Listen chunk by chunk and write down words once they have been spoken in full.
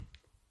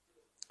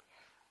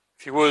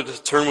If you would,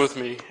 turn with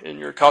me in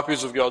your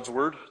copies of God's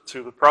Word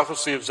to the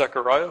prophecy of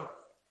Zechariah.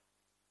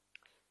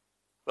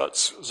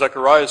 That's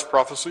Zechariah's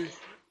prophecy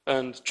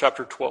and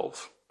chapter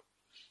 12.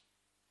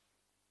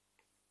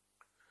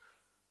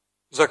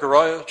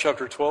 Zechariah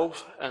chapter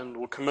 12, and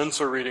we'll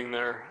commence our reading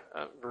there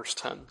at verse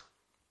 10.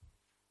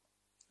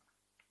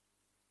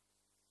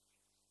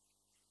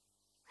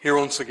 Hear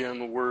once again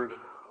the word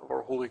of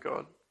our holy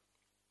God.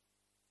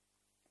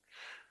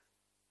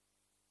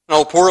 And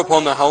I'll pour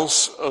upon the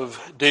house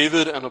of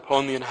David and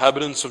upon the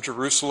inhabitants of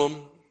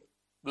Jerusalem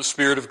the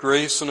spirit of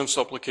grace and of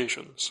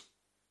supplications.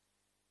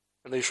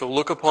 And they shall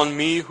look upon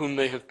me whom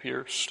they have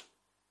pierced,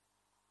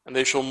 and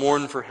they shall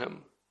mourn for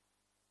him,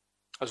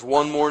 as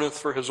one mourneth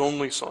for his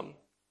only son,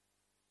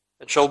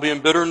 and shall be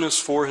in bitterness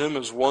for him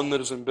as one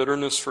that is in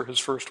bitterness for his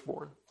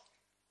firstborn.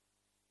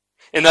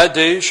 In that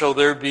day shall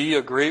there be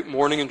a great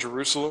mourning in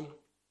Jerusalem,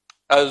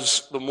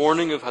 as the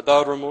mourning of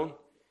Hadad-Rimmon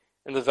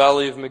in the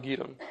valley of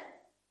Megiddon.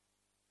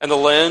 And the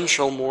land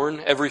shall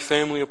mourn, every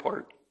family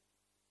apart.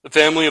 The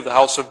family of the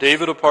house of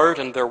David apart,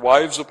 and their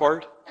wives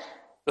apart.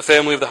 The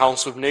family of the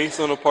house of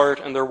Nathan apart,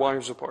 and their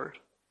wives apart.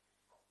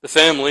 The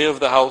family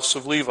of the house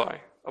of Levi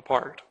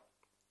apart,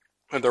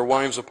 and their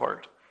wives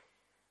apart.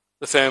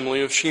 The family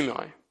of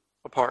Shimei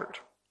apart,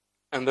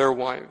 and their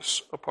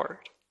wives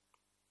apart.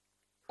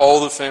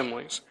 All the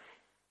families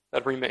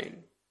that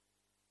remain,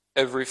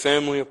 every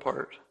family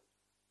apart,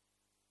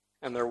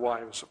 and their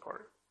wives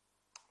apart.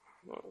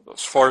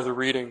 Thus far the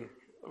reading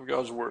of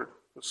God's Word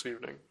this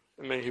evening,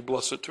 and may He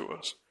bless it to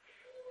us.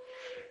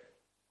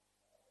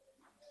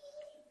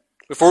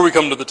 Before we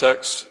come to the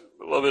text,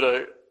 beloved,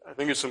 I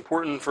think it's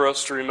important for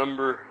us to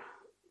remember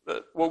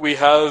that what we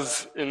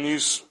have in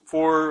these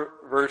 4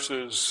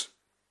 verses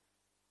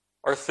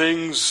are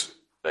things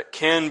that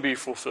can be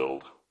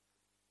fulfilled,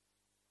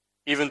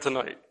 even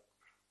tonight.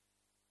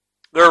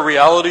 There are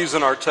realities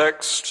in our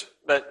text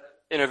that,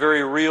 in a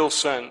very real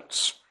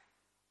sense,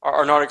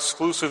 are not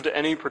exclusive to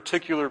any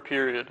particular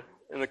period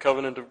in the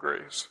covenant of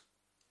grace.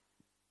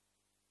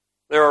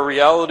 There are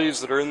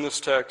realities that are in this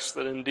text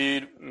that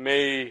indeed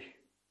may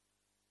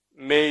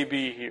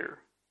be here,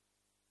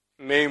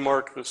 may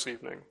mark this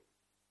evening,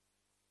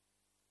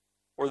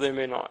 or they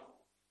may not.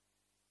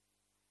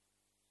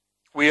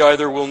 We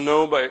either will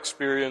know by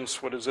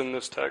experience what is in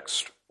this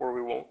text, or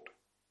we won't.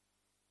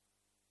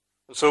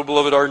 And so,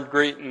 beloved, our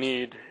great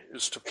need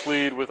is to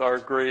plead with our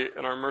great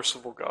and our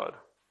merciful God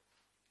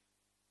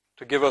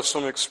to give us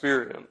some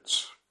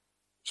experience,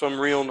 some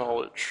real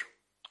knowledge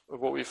of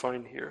what we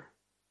find here.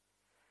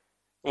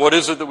 What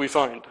is it that we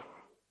find?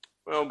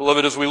 Well,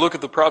 beloved, as we look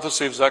at the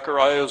prophecy of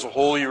Zechariah as a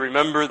whole, you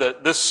remember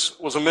that this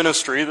was a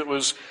ministry that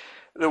was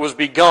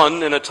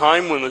begun in a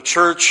time when the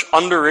church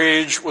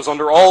underage was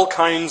under all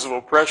kinds of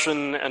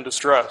oppression and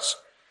distress.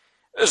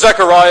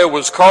 Zechariah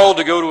was called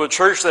to go to a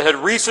church that had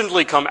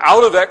recently come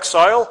out of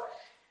exile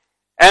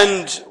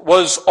and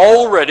was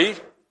already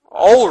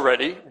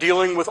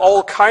dealing with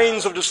all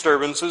kinds of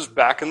disturbances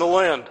back in the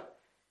land.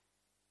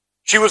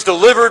 She was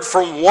delivered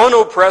from one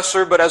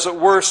oppressor, but as it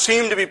were,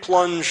 seemed to be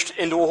plunged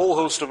into a whole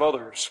host of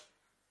others.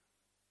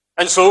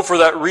 And so for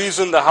that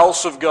reason, the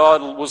house of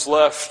God was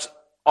left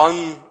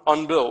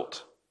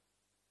unbuilt.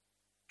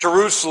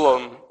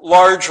 Jerusalem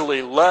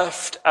largely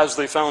left as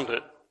they found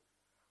it.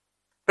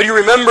 But you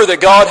remember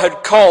that God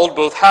had called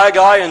both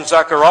Haggai and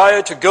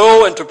Zechariah to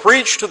go and to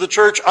preach to the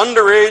church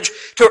underage,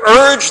 to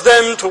urge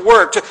them to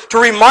work, to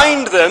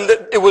remind them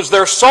that it was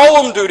their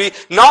solemn duty,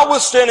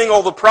 notwithstanding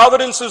all the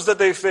providences that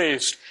they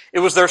faced, it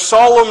was their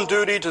solemn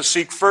duty to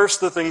seek first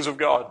the things of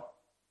God.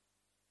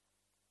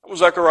 That was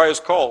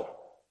Zechariah's call.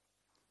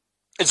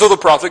 And so the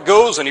prophet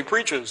goes and he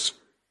preaches.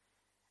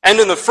 And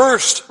in the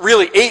first,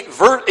 really,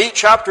 8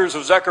 chapters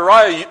of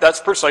Zechariah,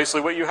 that's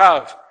precisely what you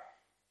have.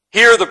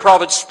 Here the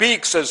prophet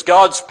speaks as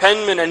God's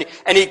penman,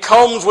 and he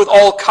comes with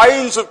all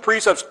kinds of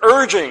precepts,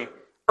 urging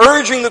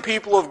the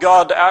people of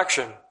God to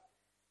action.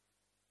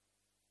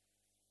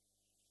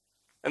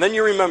 And then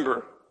you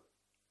remember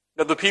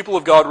that the people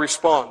of God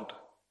respond.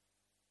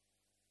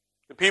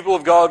 The people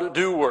of God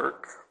do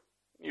work.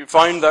 You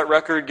find that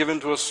record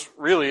given to us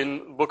really in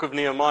the book of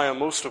Nehemiah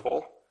most of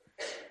all.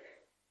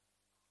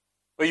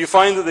 But you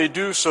find that they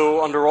do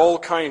so under all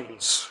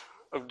kinds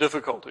of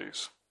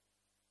difficulties.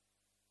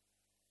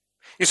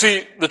 You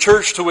see, the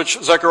church to which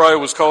Zechariah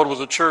was called was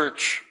a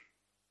church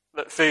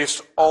that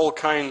faced all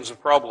kinds of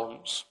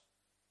problems.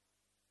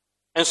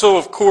 And so,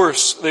 of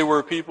course, they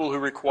were people who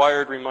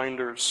required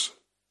reminders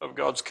of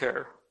God's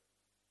care.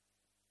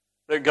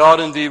 That God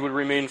indeed would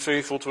remain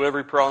faithful to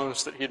every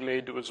promise that He had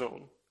made to His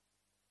own.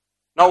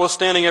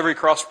 Notwithstanding every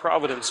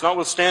cross-providence,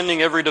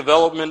 notwithstanding every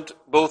development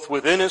both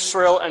within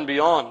Israel and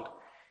beyond,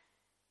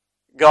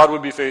 God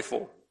would be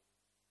faithful.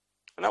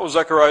 And that was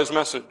Zechariah's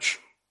message.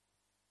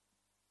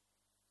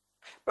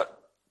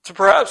 But to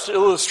perhaps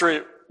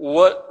illustrate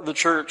what the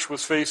church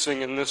was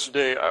facing in this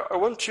day, I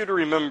want you to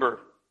remember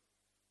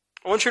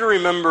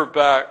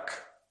back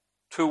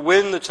to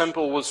when the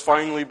temple was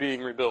finally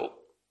being rebuilt.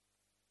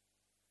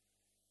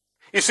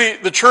 You see,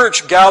 the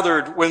church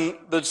gathered when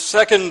the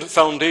second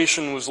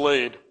foundation was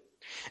laid.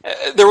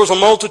 There was a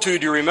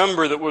multitude, you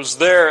remember, that was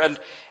there, and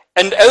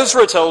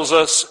Ezra tells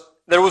us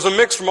there was a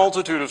mixed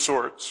multitude of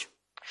sorts.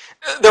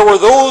 There were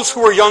those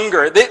who were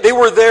younger. They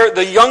were there,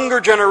 the younger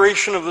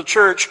generation of the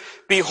church,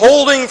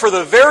 beholding for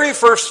the very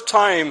first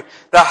time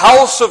the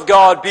house of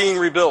God being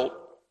rebuilt.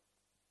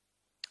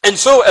 And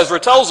so Ezra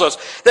tells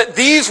us that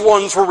these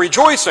ones were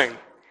rejoicing,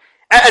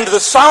 and the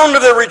sound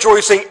of their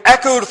rejoicing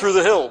echoed through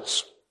the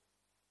hills.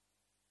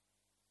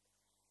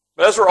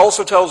 But Ezra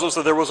also tells us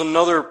that there was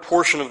another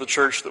portion of the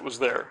church that was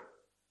there.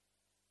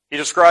 He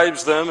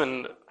describes them,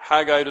 and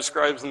Haggai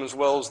describes them as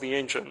well, as the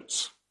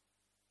ancients.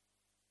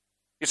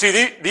 You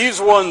see, these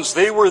ones,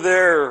 they were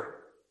there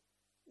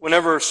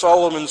whenever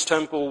Solomon's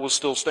temple was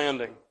still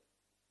standing.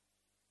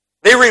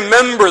 They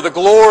remember the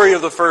glory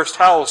of the first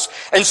house.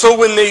 And so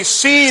when they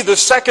see the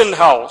second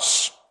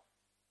house,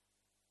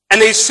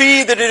 and they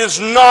see that it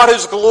is not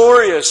as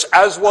glorious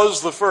as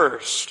was the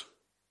first,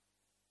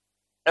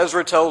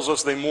 Ezra tells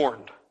us they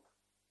mourned.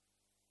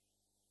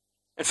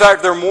 In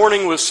fact, their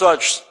mourning was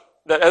such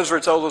that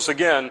Ezra tells us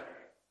again,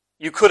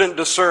 you couldn't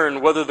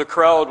discern whether the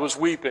crowd was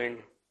weeping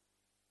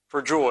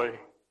for joy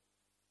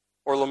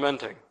or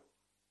lamenting.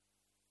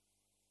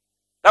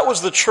 That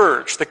was the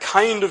church, the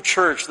kind of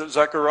church that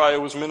Zechariah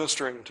was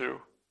ministering to.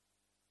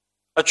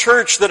 A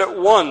church that at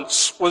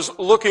once was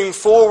looking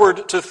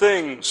forward to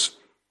things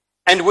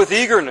and with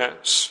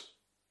eagerness.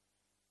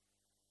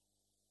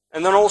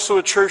 And then also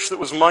a church that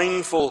was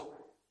mindful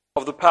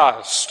of the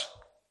past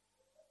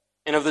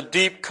and of the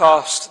deep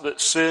cost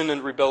that sin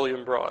and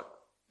rebellion brought.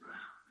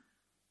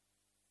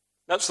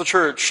 That's the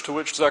church to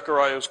which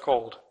Zechariah is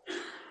called.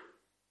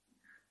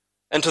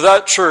 And to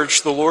that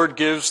church, the Lord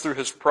gives through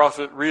his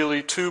prophet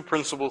really two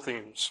principal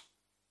themes.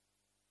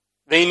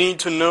 They need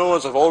to know,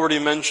 as I've already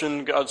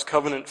mentioned, God's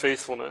covenant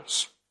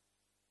faithfulness.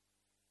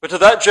 But to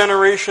that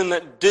generation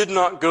that did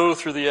not go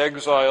through the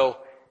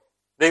exile,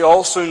 they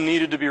also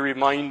needed to be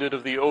reminded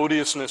of the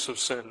odiousness of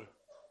sin.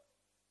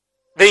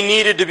 They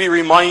needed to be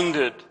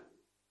reminded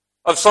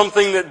of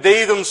something that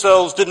they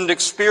themselves didn't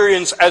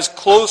experience as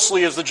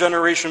closely as the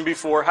generation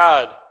before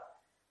had.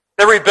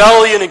 The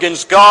rebellion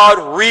against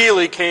God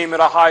really came at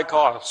a high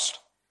cost.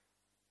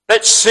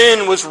 That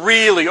sin was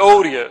really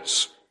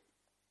odious.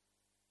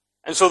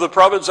 And so the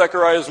prophet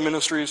Zechariah's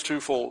ministry is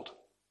twofold.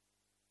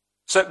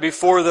 Set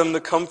before them the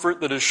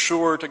comfort that is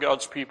sure to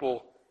God's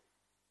people,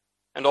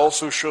 and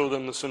also show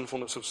them the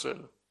sinfulness of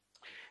sin.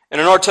 And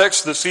in our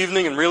text this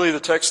evening, and really the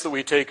text that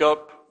we take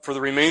up for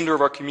the remainder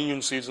of our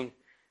communion season,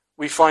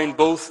 we find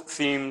both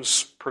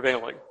themes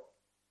prevailing.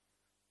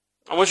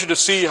 I want you to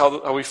see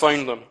how we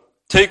find them.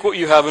 Take what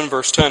you have in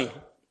verse 10.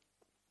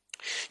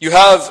 You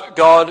have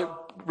God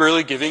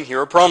really giving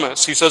here a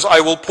promise. He says,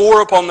 I will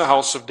pour upon the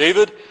house of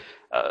David,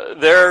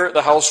 there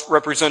the house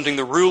representing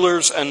the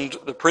rulers and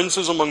the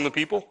princes among the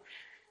people,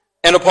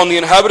 and upon the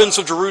inhabitants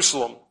of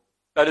Jerusalem,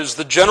 that is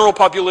the general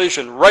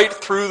population, right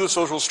through the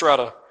social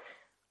strata.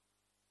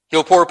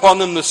 He'll pour upon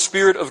them the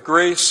spirit of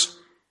grace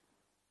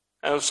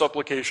and of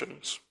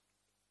supplications.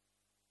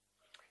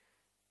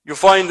 You'll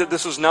find that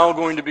this is now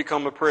going to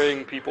become a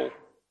praying people.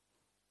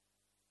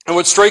 And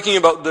what's striking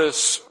about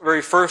this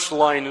very first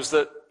line is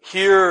that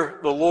here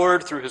the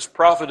Lord, through his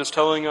prophet, is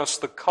telling us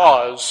the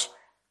cause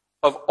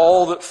of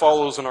all that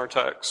follows in our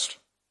text.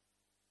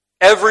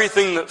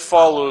 Everything that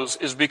follows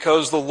is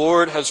because the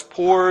Lord has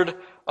poured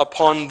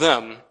upon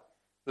them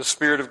the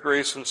spirit of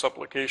grace and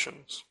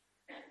supplications.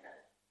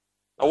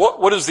 Now,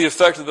 what is the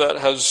effect that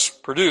has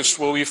produced?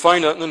 Well, we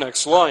find out in the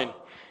next line.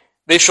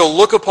 They shall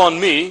look upon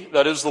me,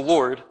 that is the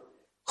Lord,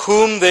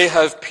 whom they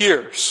have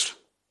pierced.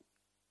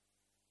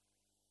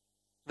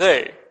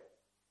 They,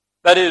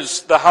 that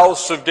is the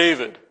house of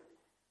David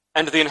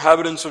and the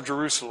inhabitants of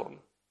Jerusalem,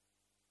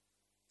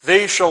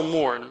 they shall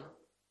mourn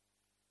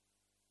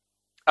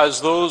as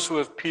those who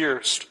have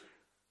pierced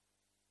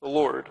the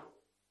Lord.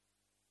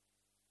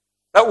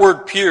 That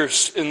word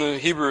pierced in the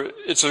Hebrew,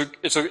 it's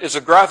as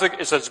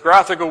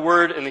graphic a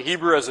word in the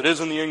Hebrew as it is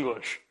in the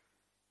English.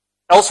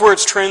 Elsewhere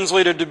it's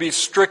translated to be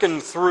stricken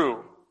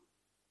through.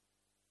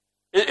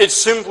 It's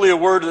simply a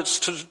word that's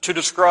to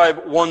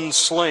describe one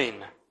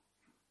slain.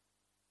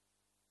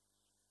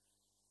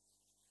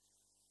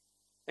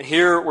 And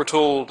here we're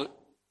told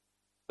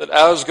that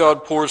as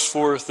God pours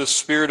forth this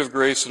spirit of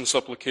grace and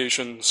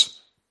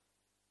supplications,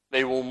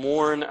 they will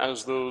mourn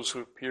as those who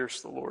have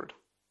pierced the Lord.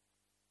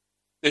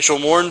 They shall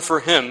mourn for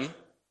him,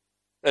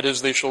 that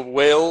is, they shall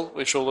wail,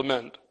 they shall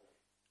lament,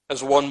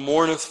 as one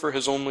mourneth for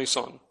his only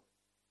son,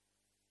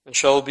 and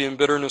shall be in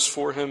bitterness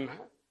for him,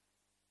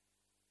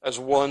 as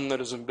one that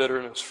is in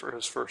bitterness for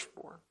his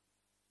firstborn.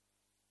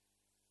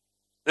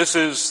 This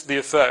is the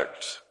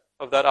effect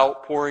of that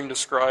outpouring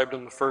described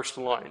in the first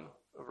line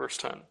of verse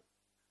 10.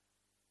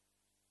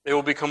 They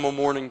will become a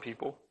mourning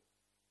people.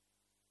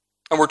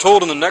 And we're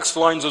told in the next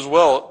lines as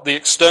well, the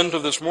extent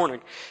of this mourning.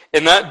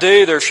 In that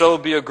day there shall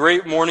be a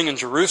great mourning in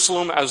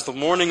Jerusalem, as the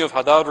mourning of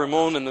Hadad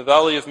Rimmon in the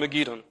valley of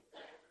Megiddon.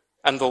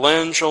 And the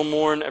land shall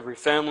mourn, every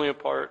family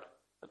apart,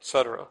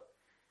 etc.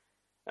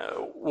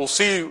 We'll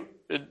see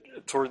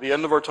toward the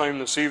end of our time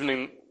this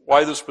evening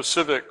why the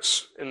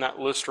specifics in that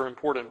list are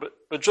important.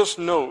 But But just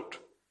note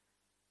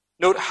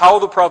how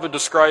the prophet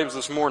describes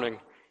this mourning.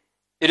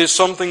 It is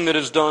something that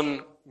is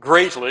done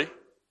greatly.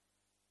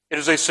 It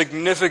is a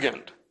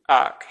significant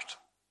act.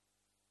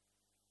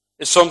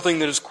 It's something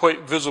that is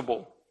quite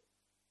visible.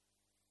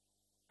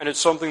 And it's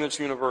something that's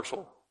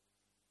universal.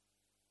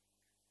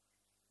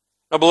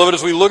 Now, beloved,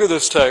 as we look at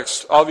this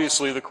text,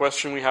 obviously the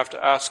question we have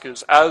to ask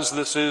is, as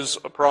this is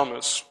a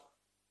promise,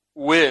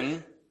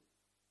 when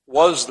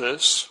was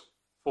this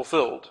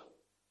fulfilled?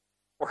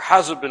 Or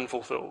has it been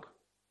fulfilled?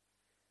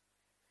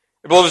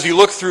 Beloved, as you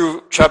look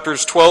through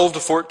chapters 12 to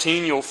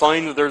 14, you'll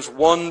find that there's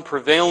one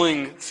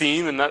prevailing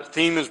theme, and that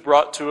theme is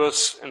brought to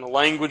us in the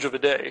language of a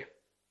day.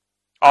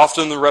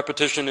 Often the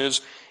repetition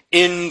is,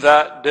 in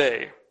that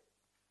day.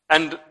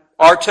 And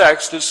our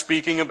text is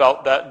speaking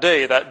about that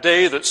day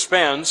that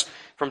spans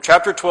from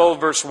chapter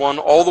 12, verse 1,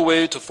 all the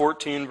way to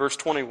 14, verse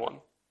 21.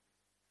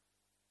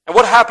 And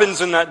what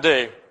happens in that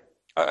day?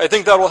 I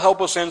think that will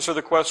help us answer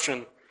the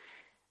question.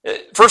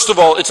 First of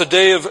all, it's a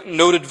day of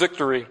noted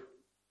victory.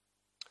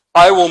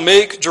 I will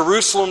make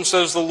Jerusalem,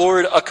 says the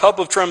Lord, a cup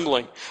of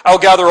trembling. I'll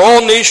gather all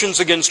nations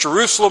against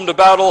Jerusalem to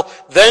battle.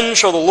 Then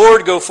shall the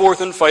Lord go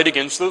forth and fight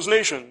against those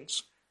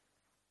nations.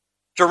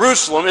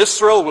 Jerusalem,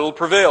 Israel, will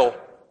prevail.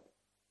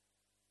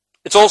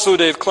 It's also a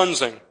day of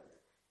cleansing.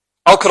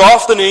 I'll cut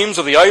off the names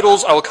of the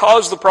idols. I will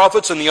cause the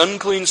prophets and the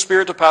unclean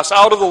spirit to pass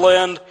out of the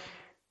land.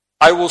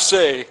 I will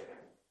say,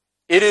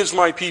 it is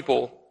my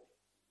people,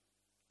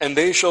 and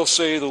they shall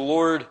say, the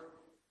Lord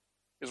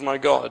is my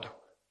God.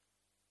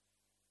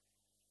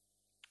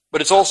 But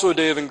it's also a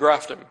day of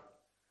engrafting.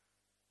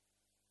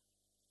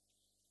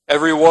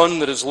 Everyone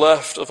that is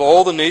left of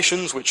all the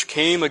nations which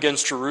came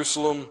against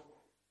Jerusalem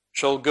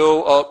shall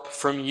go up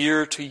from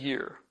year to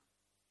year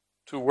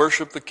to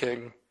worship the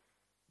King,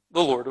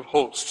 the Lord of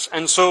hosts.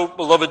 And so,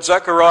 beloved,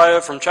 Zechariah,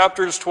 from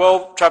chapter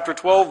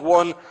 12,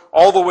 1,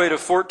 all the way to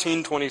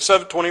 14,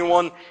 27,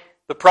 21,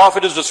 the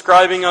prophet is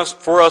describing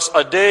for us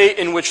a day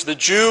in which the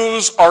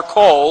Jews are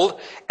called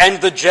and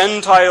the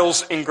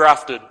Gentiles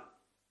engrafted.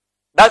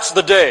 That's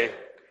the day.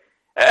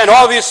 And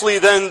obviously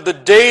then the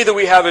day that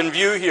we have in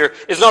view here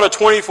is not a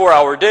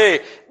 24-hour day.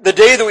 The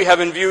day that we have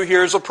in view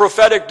here is a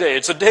prophetic day.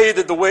 It's a day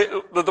that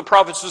the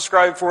prophets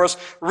describe for us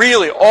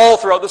really all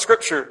throughout the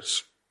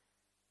Scriptures.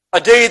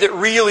 A day that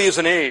really is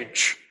an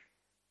age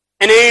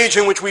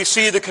in which we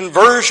see the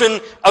conversion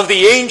of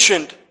the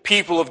ancient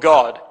people of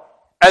God,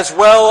 as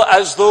well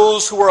as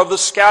those who are of the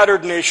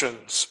scattered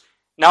nations,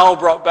 now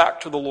brought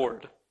back to the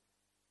Lord.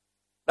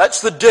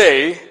 That's the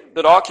day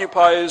that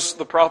occupies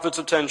the prophet's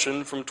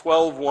attention from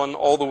 12:1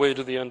 all the way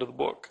to the end of the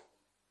book.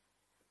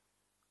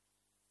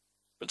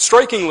 But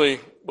strikingly,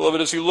 beloved,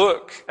 as you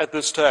look at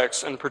this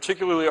text, and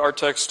particularly our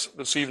text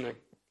this evening,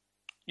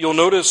 you'll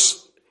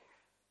notice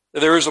that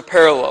there is a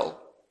parallel.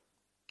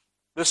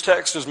 This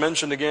text is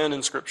mentioned again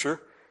in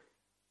Scripture,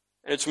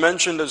 and it's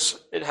mentioned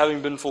as it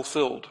having been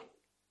fulfilled.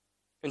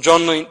 In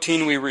John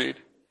 19 we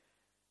read,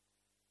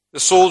 the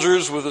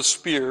soldiers with a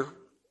spear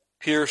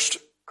pierced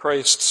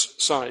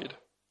Christ's side,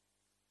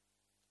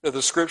 that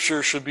the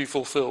Scripture should be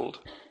fulfilled.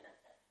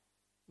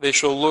 They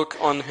shall look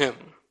on him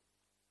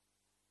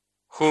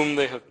whom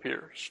they have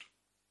pierced.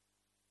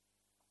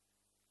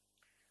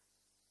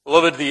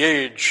 Beloved, the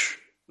age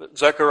that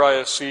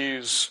Zechariah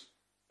sees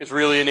is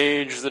really an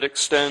age that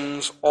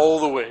extends all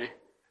the way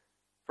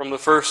from the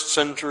 1st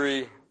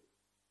century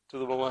to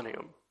the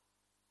millennium.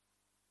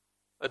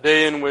 A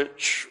day in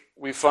which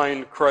we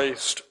find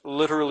Christ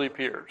literally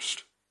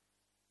pierced.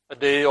 A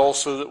day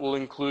also that will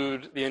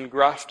include the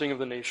engrafting of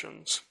the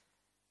nations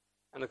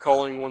and the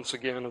calling once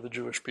again of the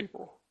Jewish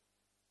people.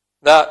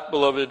 That,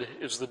 beloved,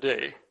 is the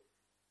day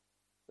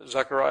that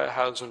Zechariah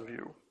has in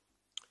view.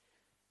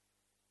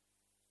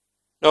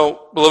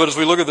 Now, beloved, as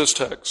we look at this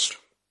text,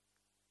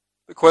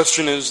 the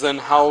question is then,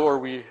 how are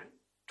we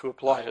to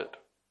apply it?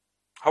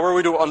 How are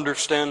we to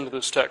understand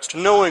this text?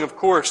 Knowing, of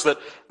course, that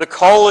the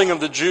calling of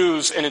the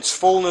Jews in its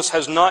fullness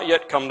has not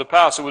yet come to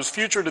pass. It was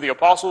future to the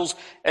apostles,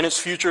 and it's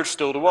future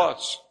still to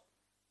us.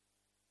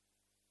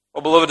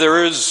 Well, beloved,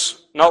 there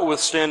is,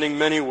 notwithstanding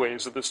many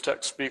ways that this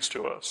text speaks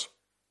to us.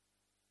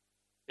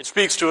 It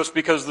speaks to us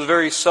because the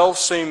very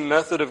selfsame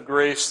method of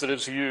grace that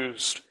is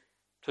used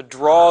to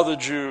draw the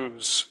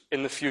Jews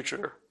in the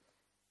future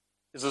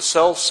is the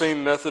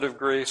selfsame method of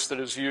grace that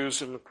is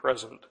used in the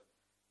present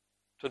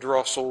to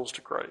draw souls to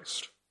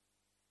Christ.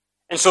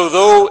 And so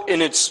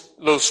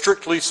though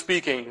strictly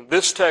speaking,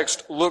 this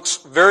text looks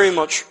very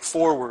much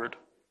forward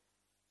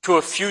to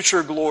a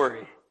future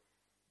glory,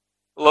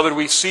 beloved,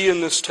 we see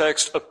in this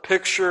text a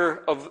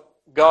picture of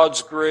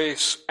God's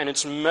grace and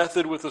its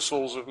method with the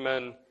souls of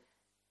men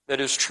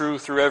that is true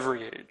through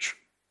every age.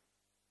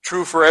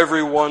 True for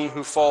everyone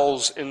who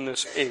falls in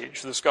this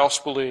age, this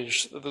gospel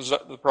age that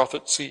the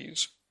prophet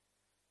sees.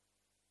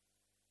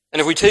 And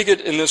if we take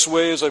it in this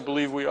way, as I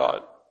believe we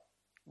ought,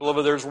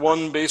 beloved, there's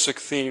one basic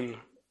theme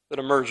that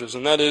emerges,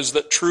 and that is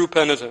that true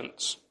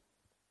penitence,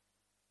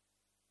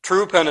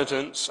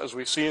 as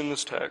we see in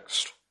this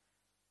text,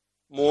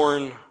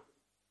 mourn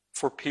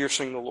for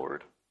piercing the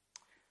Lord.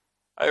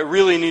 I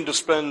really need to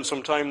spend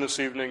some time this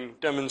evening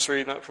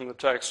demonstrating that from the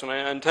text, and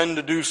I intend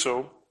to do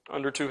so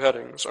under two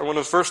headings. I want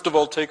to first of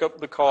all take up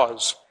the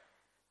cause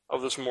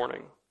of this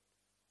mourning.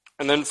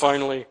 And then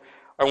finally,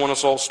 I want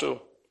us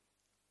also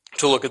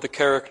to look at the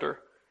character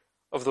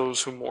of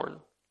those who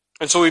mourn.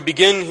 And so we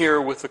begin here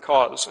with the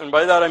cause, and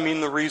by that I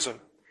mean the reason.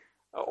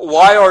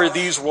 Why are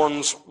these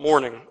ones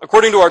mourning?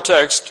 According to our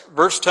text,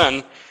 verse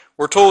 10,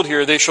 we're told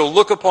here, they shall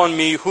look upon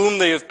me whom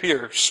they have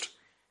pierced.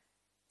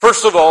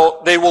 First of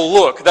all, they will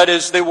look. That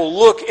is, they will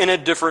look in a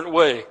different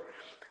way.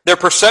 Their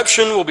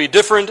perception will be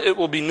different, it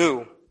will be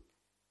new.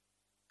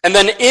 And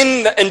then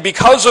and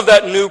because of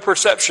that new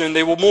perception,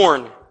 they will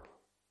mourn.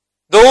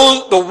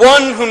 Though the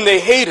one whom they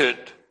hated,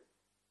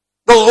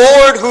 the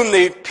Lord whom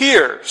they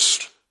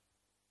pierced,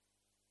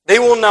 they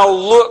will now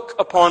look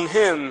upon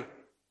him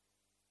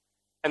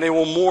and they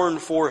will mourn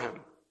for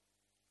him.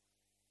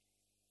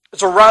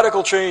 It's a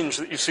radical change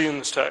that you see in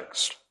this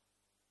text.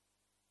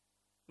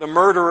 The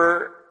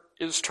murderer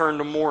is turned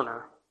to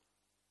mourner.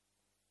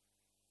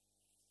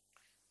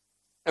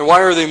 And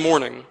why are they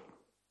mourning?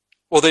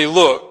 Well, they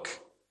look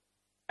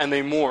and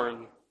they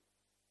mourn.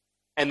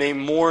 And they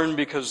mourn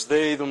because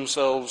they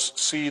themselves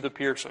see the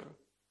piercing.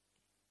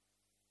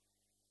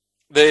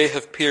 They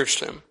have pierced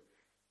him.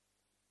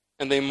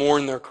 And they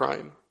mourn their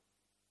crime.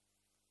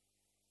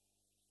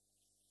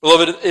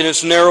 Beloved, in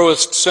its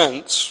narrowest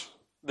sense,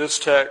 this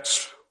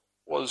text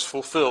was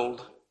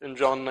fulfilled in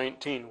John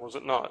 19, was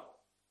it not?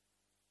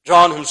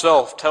 John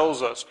himself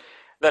tells us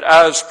that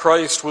as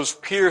Christ was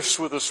pierced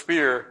with a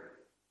spear,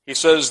 he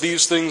says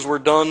these things were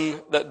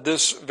done that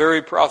this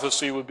very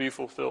prophecy would be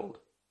fulfilled.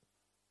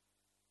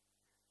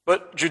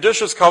 But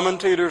judicious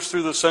commentators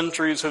through the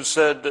centuries have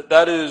said that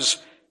that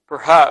is,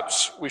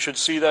 perhaps, we should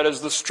see that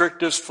as the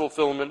strictest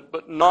fulfillment,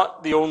 but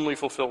not the only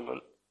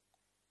fulfillment.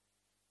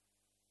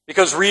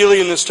 Because really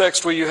in this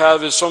text what you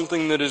have is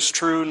something that is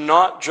true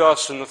not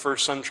just in the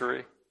first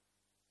century.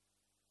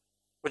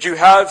 What you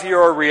have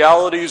here are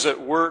realities at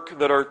work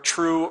that are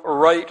true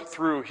right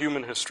through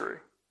human history.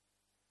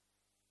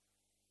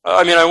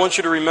 I want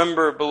you to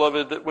remember,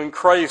 beloved, that when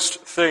Christ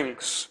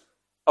thinks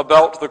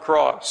about the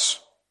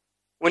cross,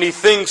 when he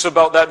thinks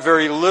about that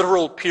very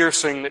literal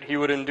piercing that he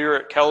would endure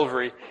at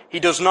Calvary, he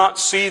does not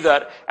see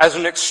that as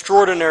an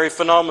extraordinary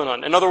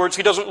phenomenon. In other words,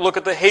 he doesn't look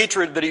at the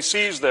hatred that he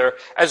sees there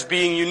as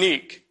being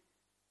unique.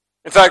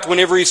 In fact,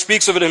 whenever he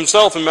speaks of it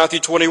himself in Matthew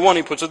 21,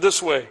 he puts it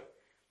this way.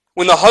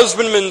 When the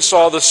husbandmen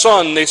saw the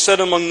son, they said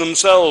among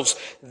themselves,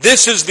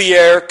 "This is the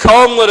heir,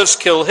 come let us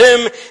kill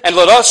him, and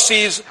let us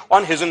seize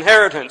on his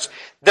inheritance."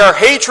 Their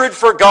hatred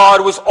for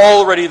God was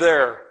already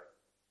there.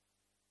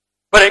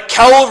 But at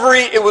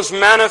Calvary, it was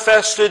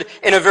manifested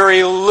in a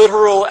very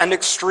literal and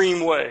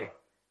extreme way.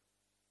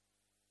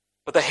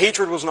 But the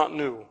hatred was not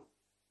new.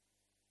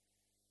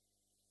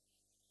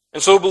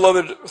 And so,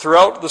 beloved,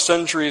 throughout the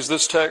centuries,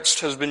 this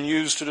text has been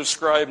used to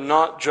describe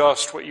not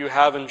just what you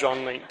have in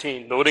John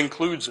 19, though it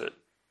includes it.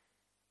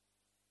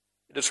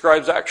 It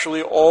describes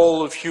actually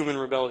all of human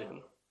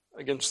rebellion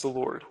against the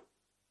Lord.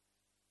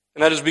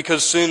 And that is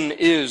because sin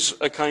is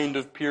a kind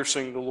of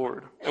piercing the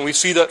Lord. And we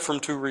see that from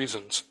two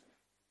reasons.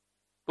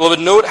 Beloved,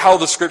 note how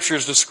the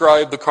Scriptures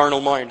describe the carnal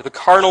mind. The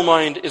carnal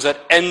mind is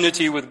at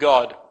enmity with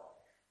God,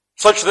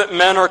 such that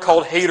men are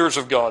called haters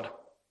of God.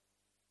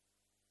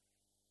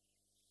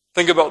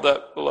 Think about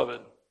that,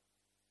 beloved.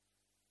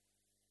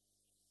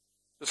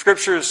 The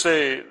Scriptures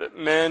say that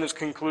man is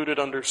concluded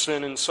under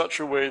sin in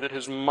such a way that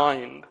his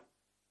mind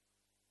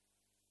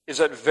is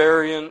at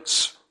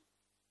variance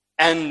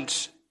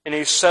and in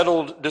a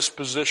settled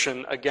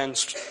disposition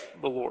against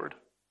the Lord.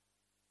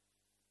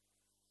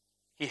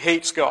 He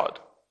hates God.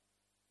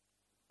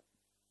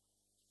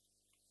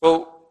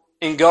 Well,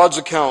 in God's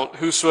account,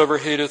 whosoever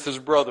hateth his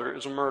brother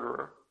is a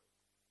murderer.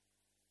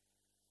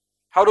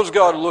 How does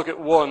God look at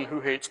one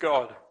who hates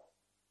God?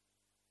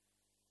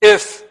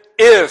 If,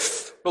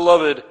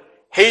 beloved,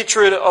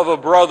 hatred of a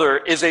brother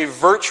is a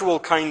virtual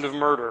kind of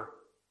murder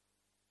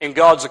in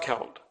God's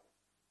account,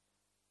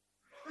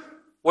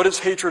 what is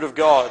hatred of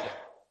God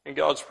in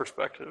God's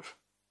perspective?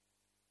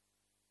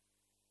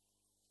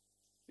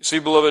 You see,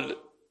 beloved,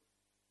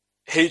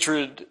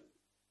 hatred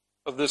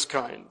of this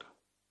kind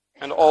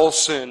and all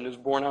sin is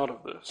born out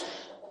of this.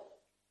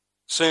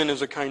 Sin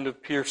is a kind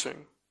of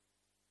piercing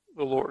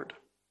the Lord.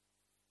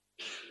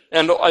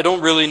 And I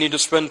don't really need to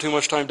spend too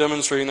much time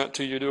demonstrating that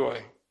to you, do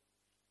I?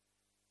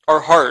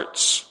 Our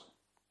hearts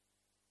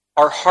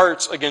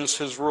against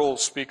his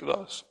rules speak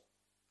thus.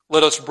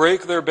 Let us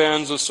break their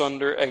bands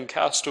asunder and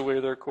cast away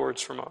their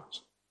cords from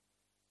us.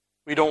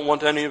 We don't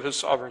want any of his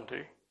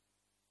sovereignty.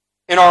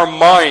 In our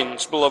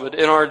minds, beloved,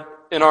 in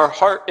our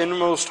heart,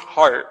 inmost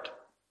heart,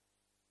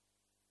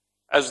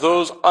 as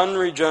those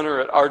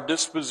unregenerate, our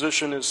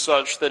disposition is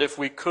such that if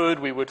we could,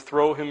 we would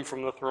throw him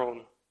from the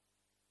throne.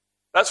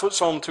 That's what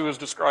Psalm 2 is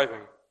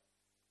describing.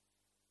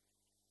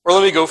 Or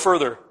let me go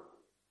further.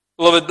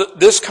 Beloved,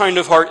 this kind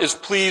of heart is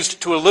pleased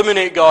to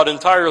eliminate God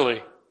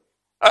entirely.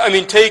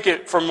 Take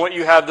it from what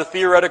you have the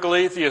theoretical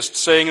atheist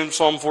saying in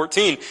Psalm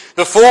 14.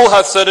 The fool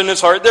hath said in his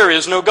heart, there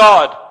is no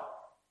God.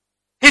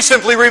 He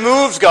simply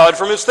removes God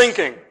from his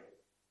thinking.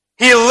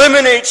 He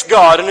eliminates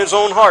God in his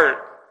own heart.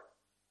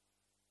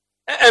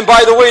 And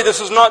by the way, this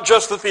is not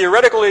just the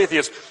theoretical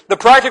atheist. The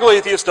practical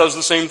atheist does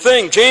the same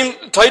thing.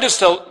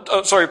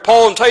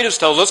 Paul and Titus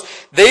tells us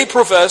they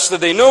profess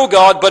that they know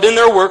God, but in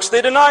their works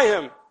they deny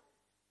him.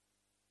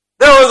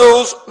 There are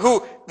those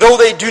who, though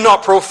they do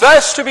not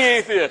profess to be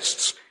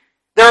atheists,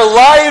 their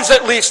lives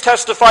at least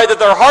testify that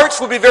their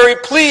hearts would be very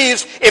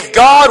pleased if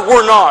God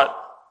were not.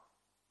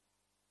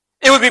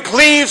 It would be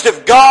pleased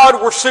if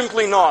God were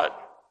simply not.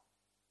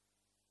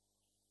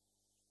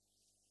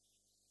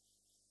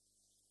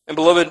 And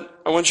beloved,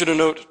 I want you to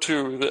note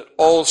too that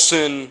all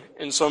sin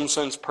in some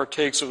sense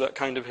partakes of that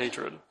kind of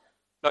hatred,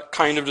 that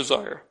kind of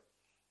desire.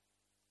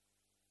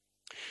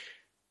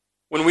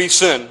 When we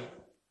sin,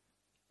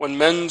 when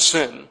men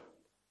sin,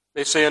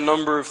 they say a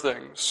number of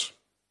things.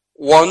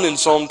 One in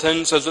Psalm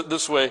 10 says it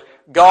this way: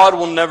 God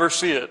will never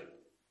see it.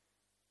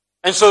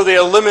 And so they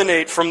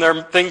eliminate from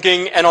their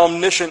thinking an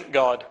omniscient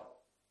God.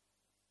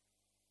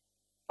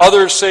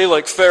 Others say,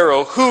 like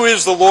Pharaoh, who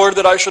is the Lord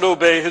that I should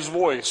obey his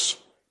voice?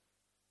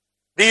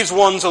 These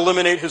ones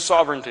eliminate his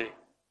sovereignty.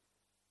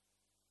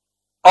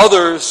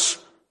 Others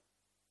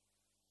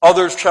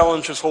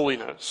challenge his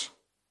holiness.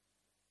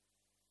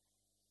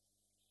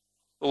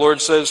 The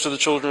Lord says to the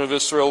children of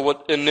Israel,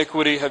 what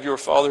iniquity have your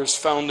fathers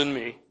found in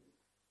me,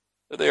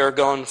 that they are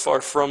gone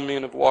far from me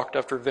and have walked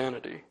after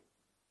vanity,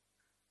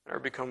 and are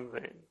become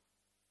vain.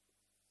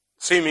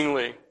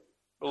 Seemingly,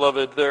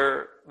 beloved,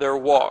 their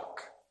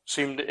walk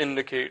seemed to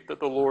indicate that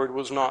the Lord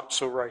was not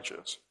so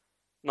righteous,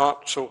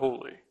 not so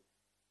holy,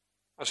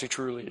 as he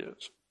truly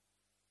is.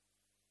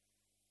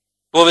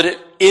 Beloved,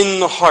 in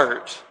the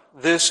heart,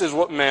 this is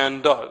what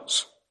man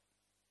does.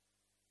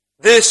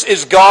 This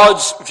is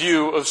God's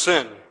view of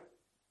sin.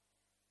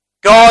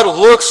 God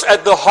looks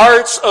at the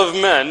hearts of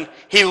men,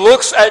 he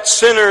looks at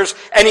sinners,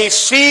 and he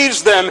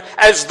sees them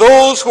as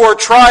those who are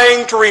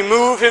trying to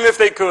remove him if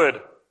they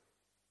could.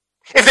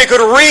 If they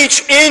could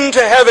reach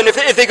into heaven,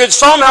 if they could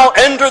somehow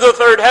enter the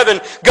third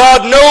heaven,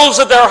 God knows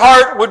that their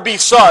heart would be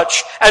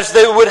such as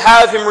they would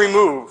have him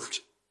removed.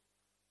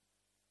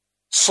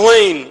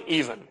 Slain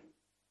even.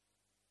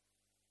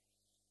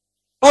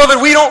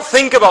 Beloved, we don't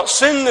think about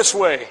sin this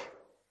way.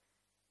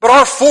 But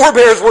our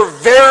forebears were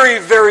very,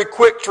 very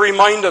quick to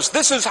remind us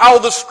this is how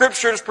the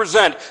Scriptures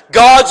present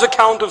God's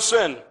account of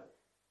sin.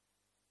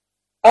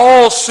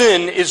 All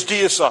sin is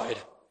deicide.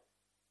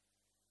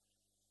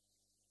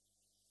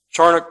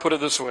 Charnock put it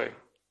this way: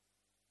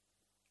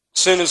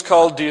 sin is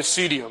called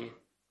deicidium,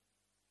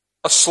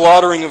 a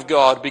slaughtering of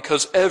God,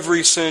 because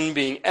every sin,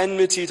 being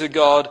enmity to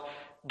God,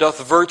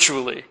 doth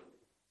virtually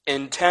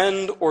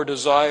intend or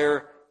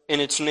desire in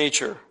its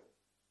nature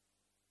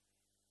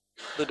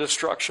the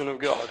destruction of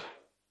God.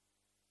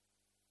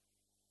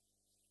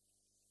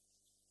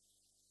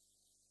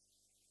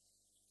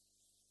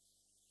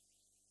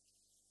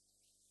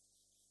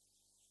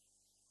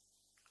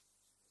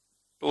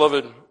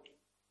 Beloved,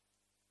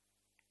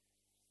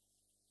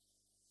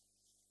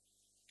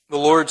 the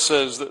Lord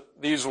says that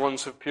these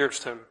ones have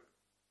pierced him.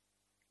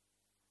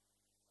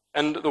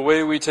 And the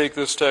way we take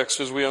this text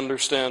is we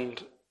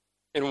understand,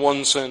 in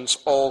one sense,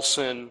 all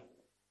sin,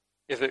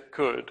 if it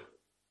could,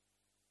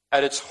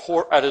 at its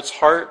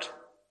heart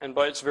and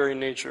by its very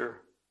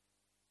nature,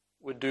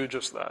 would do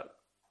just that.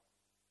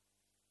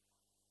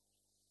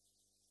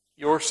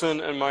 Your sin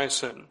and my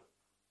sin,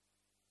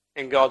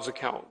 in God's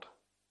account,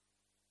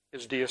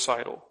 is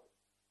deicidal.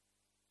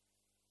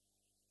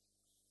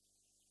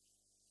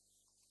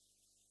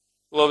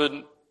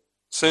 Beloved,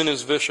 sin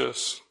is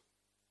vicious.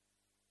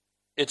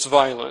 It's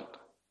violent.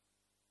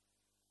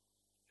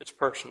 It's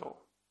personal.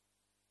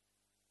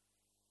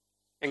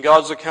 In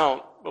God's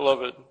account,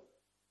 beloved,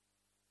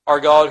 our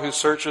God who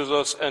searches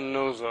us and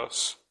knows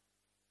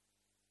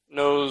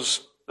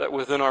that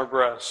within our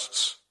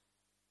breasts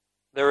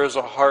there is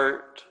a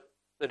heart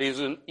that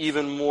is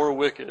even more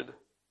wicked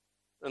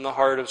than the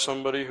heart of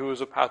somebody who is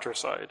a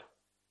patricide,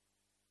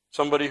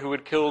 somebody who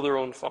would kill their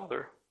own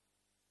father.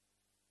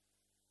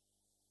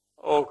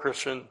 Oh,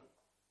 Christian,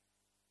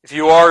 if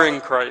you are in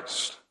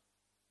Christ,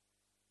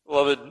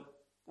 beloved,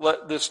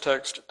 let this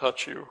text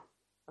touch you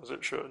as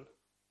it should.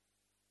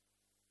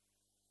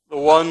 The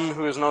one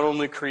who has not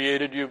only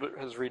created you, but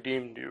has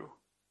redeemed you.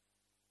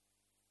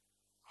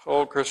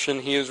 Oh,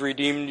 Christian, he has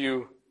redeemed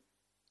you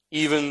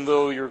even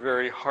though your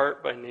very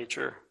heart by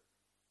nature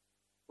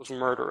was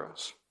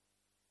murderous.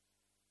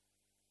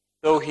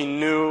 Though he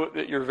knew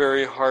that your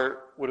very heart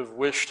would have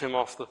wished him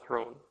off the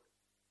throne.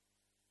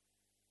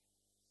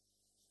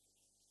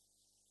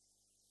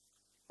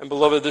 And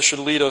beloved, this should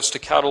lead us to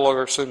catalog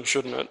our sin,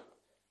 shouldn't it?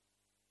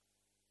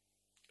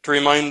 To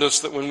remind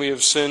us that when we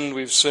have sinned,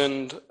 we've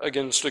sinned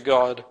against a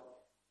God,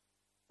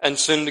 and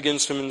sinned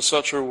against him in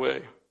such a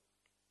way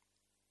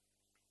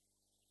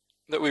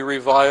that we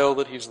revile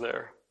that he's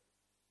there.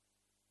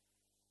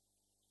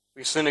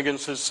 We sin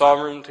against his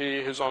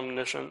sovereignty, his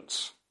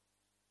omniscience,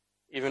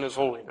 even his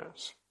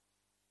holiness.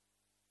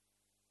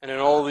 And in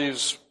all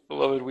these,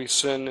 beloved, we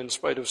sin in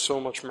spite of so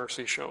much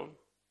mercy shown.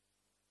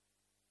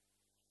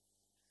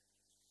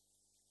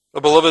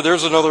 But beloved,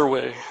 there's another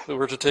way that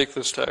we're to take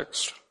this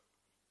text.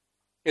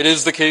 It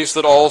is the case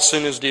that all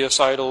sin is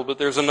deicidal, but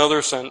there's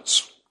another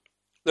sense.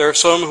 There are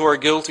some who are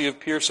guilty of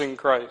piercing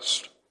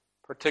Christ,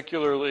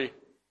 particularly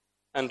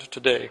and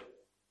today.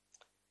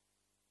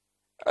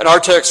 In our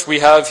text, we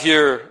have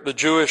here the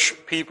Jewish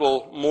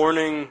people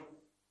mourning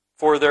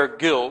for their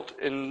guilt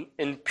in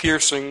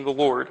piercing the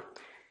Lord.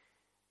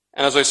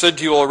 And as I said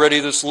to you already,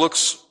 this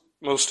looks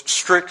most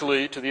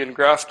strictly to the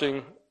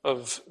engrafting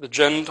of the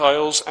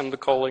Gentiles and the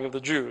calling of the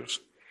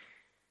Jews.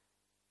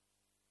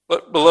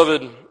 But,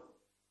 beloved,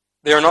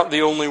 they are not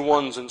the only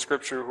ones in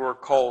Scripture who are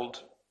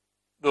called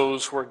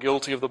those who are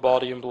guilty of the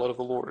body and blood of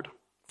the Lord.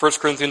 1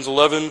 Corinthians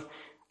 11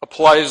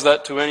 applies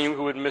that to any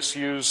who would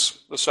misuse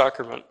the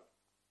sacrament.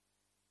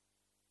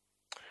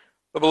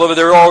 But, beloved,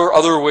 there are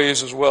other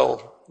ways as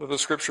well that the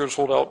Scriptures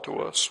hold out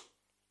to us.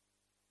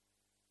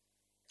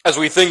 As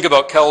we think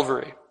about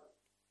Calvary,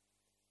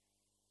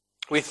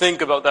 we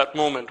think about that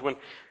moment when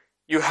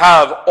you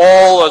have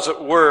all, as it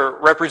were,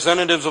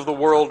 representatives of the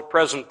world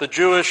present, the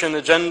Jewish and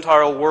the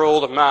Gentile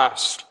world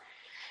amassed.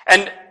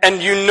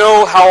 And you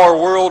know how our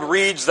world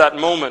reads that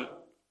moment.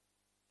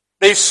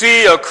 They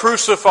see a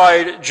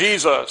crucified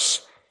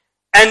Jesus,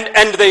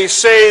 and they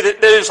say that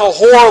it is a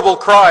horrible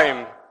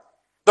crime.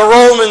 The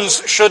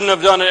Romans shouldn't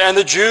have done it, and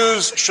the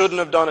Jews shouldn't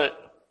have done it.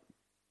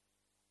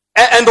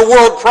 And the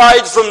world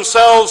prides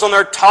themselves on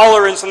their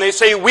tolerance, and they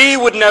say, we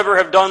would never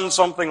have done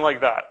something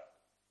like that.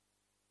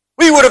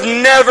 We would have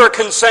never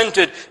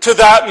consented to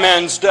that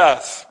man's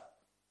death.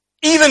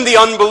 Even the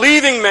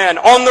unbelieving man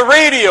on the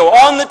radio,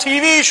 on the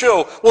TV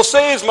show, will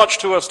say as much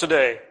to us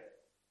today.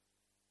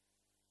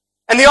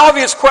 And the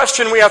obvious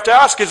question we have to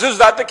ask is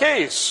that the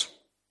case?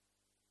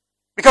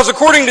 Because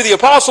according to the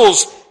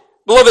apostles,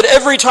 beloved,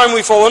 every time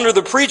we fall under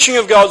the preaching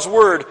of God's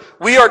word,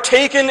 we are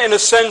taken in a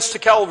sense to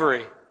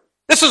Calvary.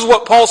 This is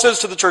what Paul says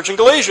to the church in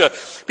Galatia.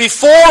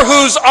 Before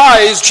whose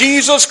eyes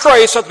Jesus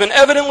Christ hath been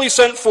evidently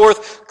sent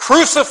forth,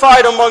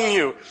 crucified among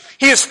you.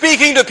 He is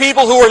speaking to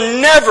people who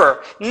are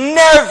never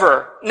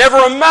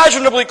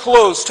imaginably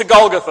close to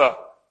Golgotha.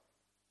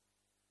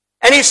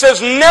 And he says,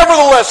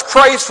 nevertheless,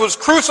 Christ was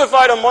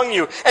crucified among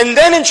you. And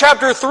then in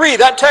chapter 3,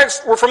 that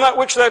text, or from that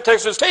which that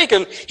text is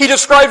taken, he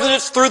describes that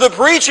it's through the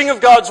preaching of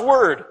God's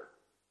word.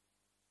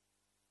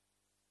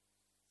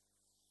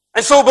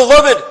 And so,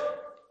 beloved,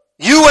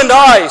 you and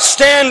I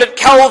stand at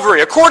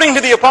Calvary, according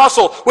to the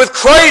apostle, with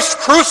Christ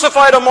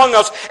crucified among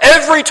us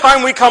every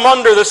time we come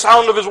under the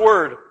sound of his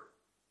word.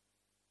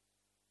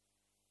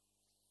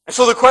 And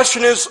so the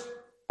question is,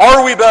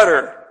 are we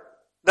better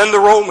than the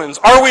Romans?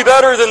 Are we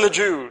better than the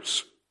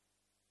Jews?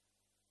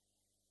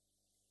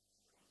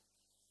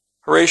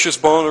 Horatius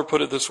Bonar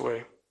put it this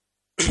way: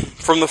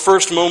 from the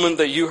first moment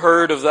that you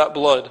heard of that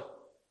blood,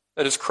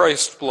 that is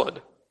Christ's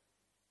blood,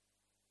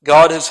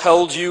 God has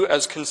held you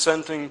as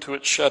consenting to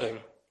its shedding.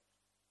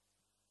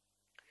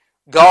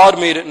 God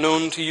made it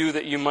known to you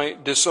that you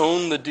might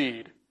disown the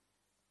deed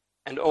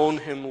and own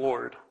him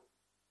Lord.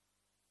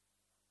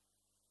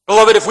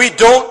 Beloved, if we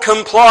don't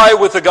comply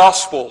with the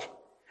gospel,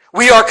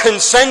 we are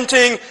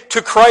consenting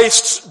to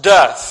Christ's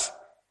death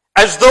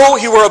as though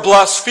he were a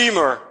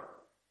blasphemer,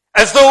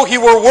 as though he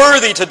were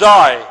worthy to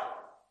die.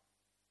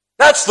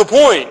 That's the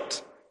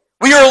point.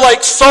 We are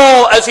like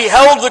Saul as he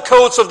held the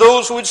coats of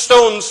those who had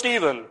stoned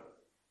Stephen.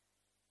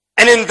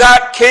 And in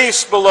that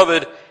case,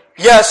 beloved,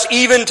 yes,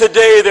 even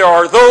today there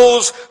are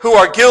those who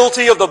are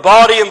guilty of the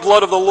body and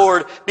blood of the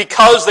Lord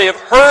because they have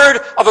heard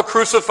of a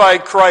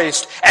crucified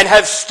Christ and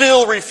have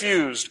still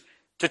refused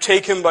to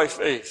take him by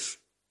faith.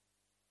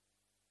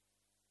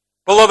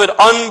 Beloved,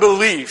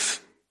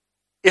 unbelief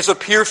is a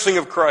piercing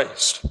of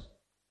Christ.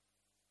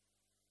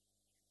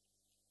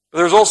 But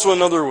there's also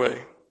another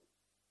way.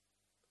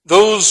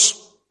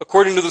 Those,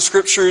 according to the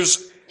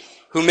Scriptures,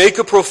 who make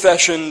a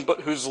profession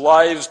but whose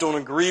lives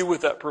don't agree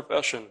with that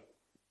profession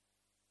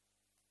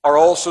are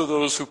also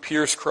those who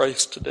pierce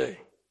Christ today.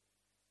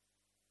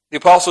 The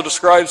apostle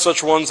describes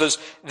such ones as,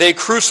 they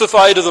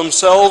crucify to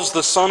themselves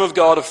the Son of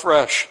God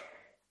afresh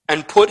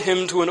and put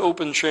him to an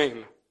open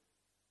shame.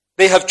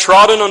 They have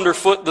trodden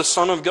underfoot the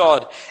Son of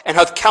God and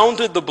hath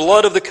counted the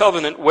blood of the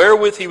covenant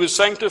wherewith he was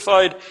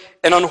sanctified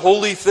an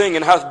unholy thing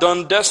and hath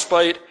done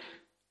despite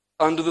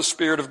unto the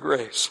Spirit of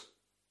grace.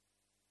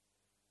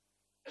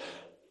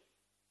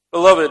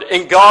 Beloved,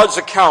 in God's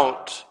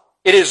account,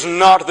 it is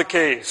not the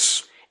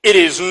case. It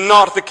is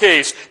not the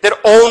case that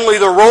only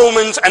the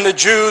Romans and the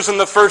Jews in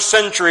the first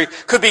century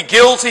could be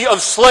guilty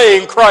of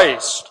slaying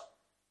Christ.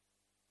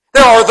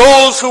 There are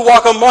those who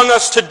walk among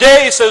us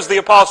today, says the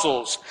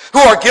apostles, who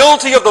are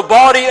guilty of the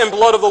body and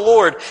blood of the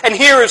Lord. And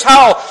here is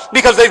how: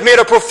 because they've made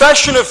a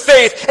profession of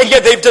faith, and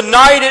yet they've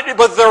denied it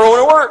with their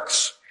own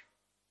works.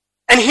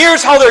 And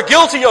here's how they're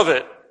guilty of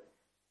it: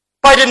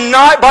 by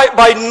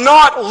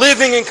not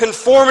living in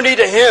conformity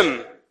to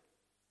him.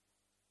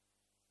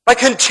 By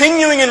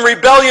continuing in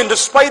rebellion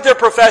despite their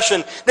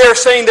profession, they are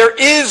saying there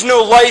is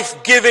no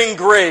life-giving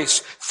grace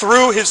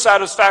through his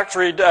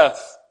satisfactory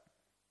death.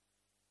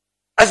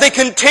 As they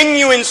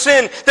continue in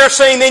sin, they're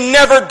saying they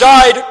never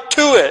died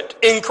to it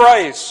in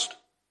Christ.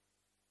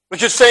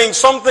 which is saying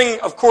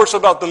something, of course,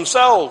 about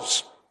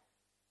themselves.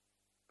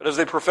 But as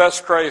they profess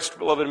Christ,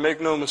 beloved,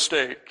 make no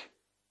mistake,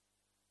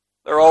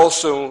 they're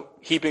also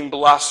heaping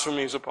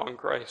blasphemies upon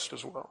Christ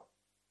as well.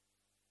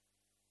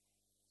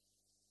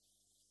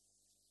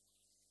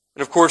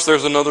 And of course,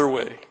 there's another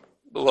way,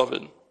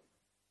 beloved.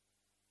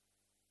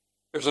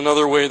 There's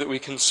another way that we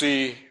can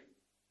see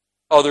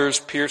others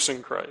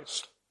piercing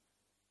Christ.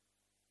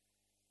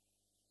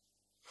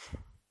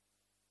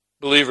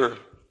 Believer,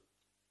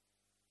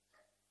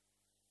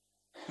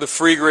 the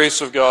free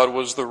grace of God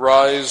was the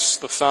rise,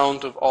 the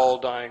fount of all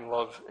dying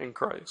love in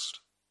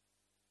Christ.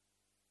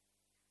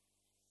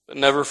 But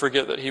never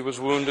forget that he was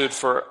wounded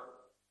for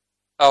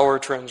our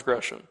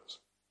transgressions.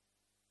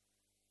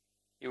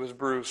 He was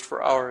bruised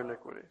for our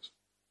iniquities.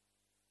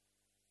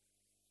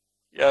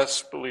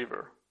 Yes,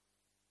 believer,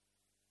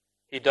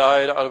 he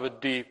died out of a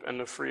deep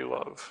and a free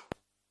love.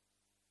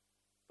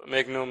 But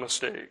make no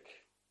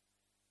mistake,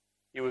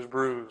 he was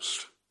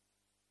bruised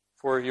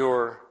for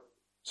your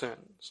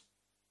sins.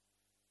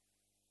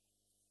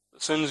 The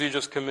sins you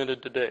just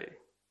committed today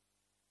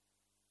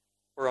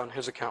were on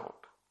his account.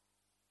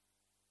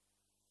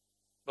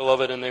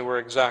 Beloved, and they were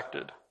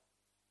exacted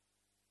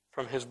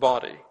from his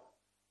body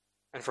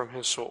and from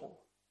his soul.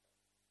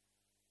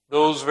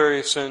 Those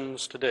very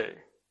sins today,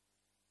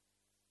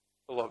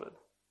 beloved,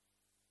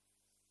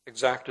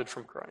 exacted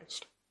from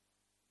Christ.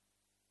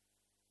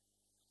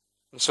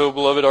 And so,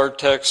 beloved, our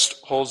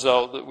text holds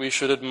out that we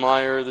should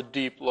admire the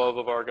deep love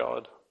of our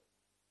God.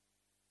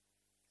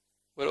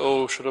 But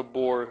oh, should have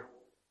bore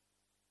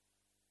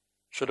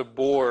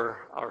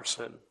our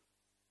sin.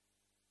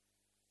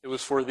 It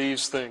was for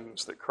these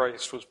things that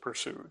Christ was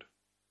pursued,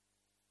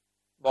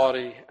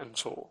 body and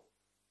soul,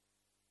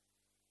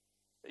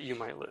 that you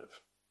might live.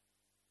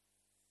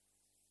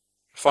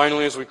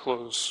 Finally, as we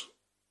close,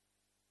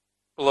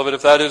 beloved,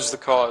 if that is the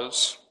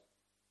cause,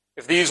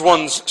 if these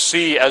ones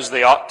see as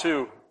they ought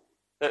to,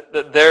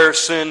 that their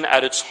sin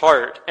at its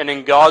heart, and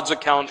in God's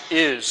account,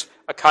 is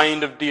a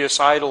kind of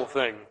deicidal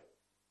thing,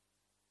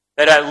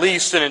 that at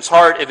least in its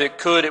heart, if it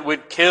could, it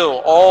would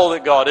kill all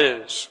that God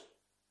is.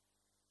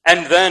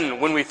 And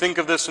then, when we think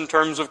of this in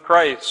terms of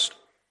Christ,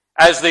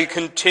 as they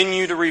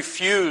continue to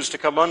refuse to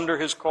come under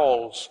his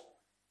calls,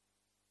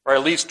 or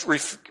at least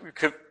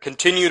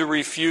continue to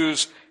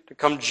refuse to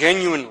come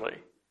genuinely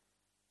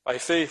by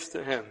faith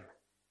to him,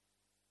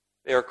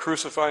 they are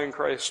crucifying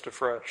Christ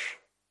afresh.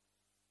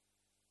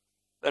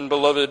 Then,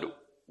 beloved,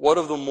 what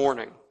of the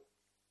morning?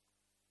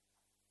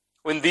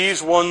 When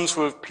these ones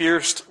who have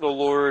pierced the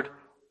Lord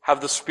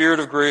have the Spirit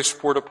of grace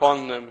poured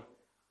upon them,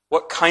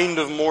 what kind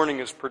of mourning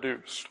is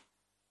produced?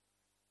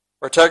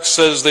 Our text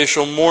says, they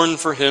shall mourn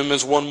for him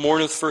as one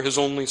mourneth for his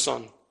only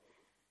son,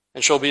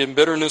 and shall be in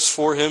bitterness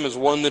for him as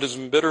one that is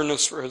in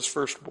bitterness for his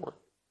firstborn,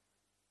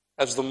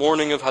 as the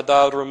mourning of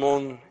Hadad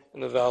Ramon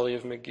in the valley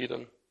of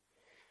Megiddon.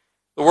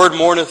 The word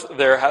mourneth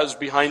there has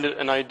behind it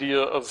an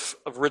idea of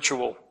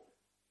ritual,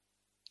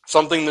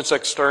 something that's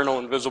external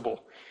and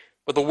visible.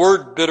 But the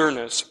word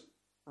bitterness,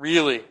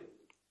 really,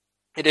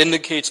 it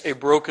indicates a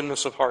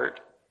brokenness of heart.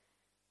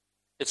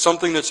 It's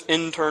something that's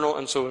internal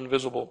and so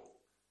invisible.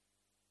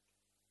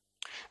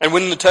 And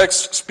when the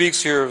text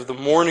speaks here of the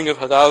mourning of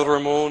Hadad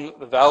Ramon,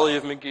 the valley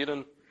of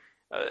Megiddon,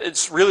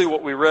 it's really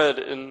what we read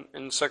in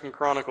 2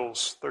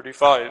 Chronicles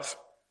 35,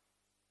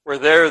 where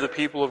there the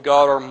people of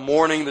God are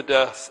mourning the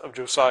death of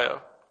Josiah.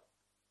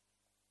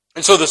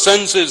 And so the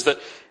sense is that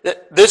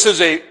this is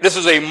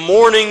a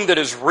mourning that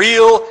is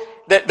real,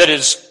 that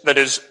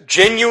is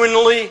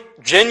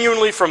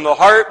genuinely from the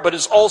heart, but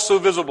is also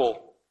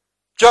visible.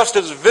 Just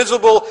as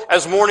visible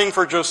as mourning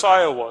for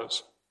Josiah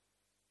was.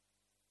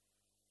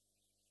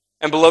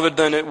 And beloved,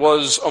 then it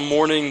was a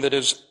mourning that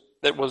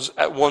was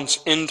at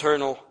once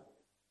internal,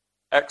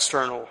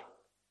 external,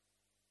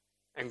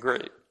 and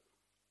great.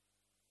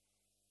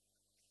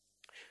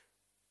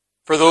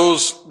 For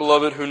those,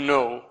 beloved, who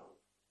know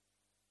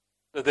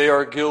that they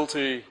are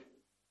guilty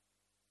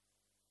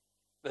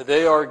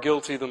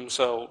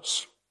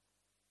themselves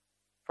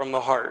from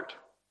the heart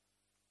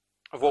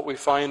of what we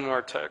find in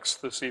our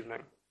text this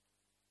evening.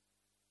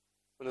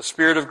 When the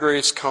Spirit of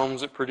grace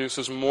comes, it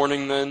produces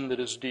mourning then that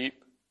is deep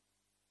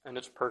and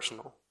it's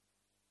personal.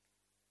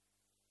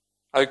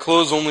 I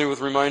close only with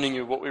reminding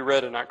you of what we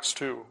read in Acts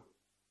 2.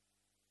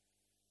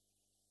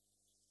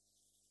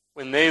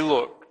 When they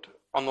looked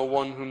on the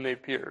one whom they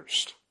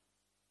pierced,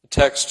 the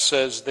text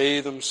says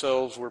they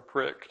themselves were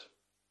pricked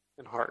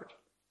in heart.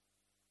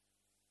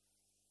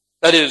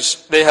 That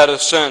is, they had a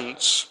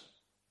sense,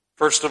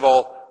 first of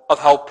all, of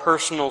how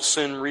personal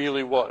sin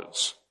really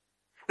was.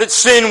 That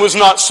sin was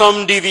not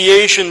some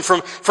deviation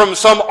from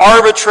some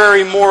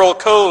arbitrary moral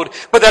code,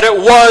 but that it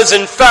was,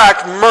 in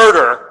fact,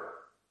 murder.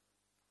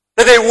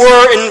 That they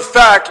were, in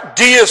fact,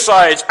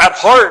 deicides, at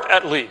heart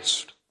at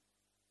least.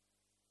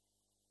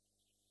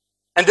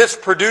 And this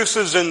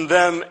produces in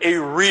them a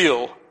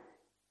real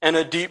and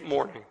a deep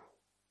mourning.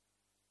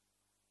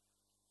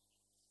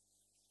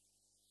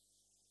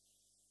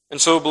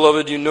 And so,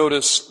 beloved, you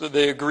notice that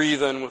they agree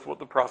then with what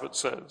the prophet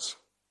says.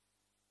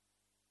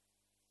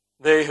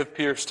 They have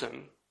pierced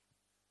him,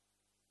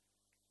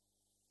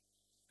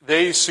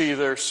 They see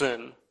their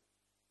sin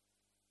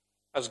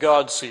as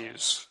God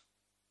sees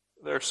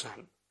their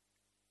sin.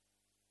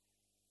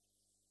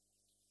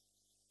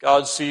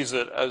 God sees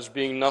it as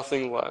being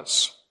nothing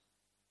less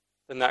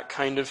than that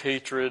kind of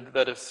hatred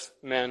that, if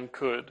man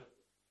could,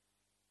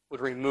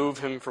 would remove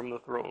him from the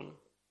throne,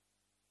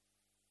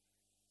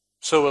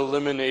 so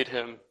eliminate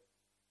him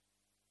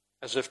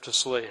as if to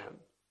slay him.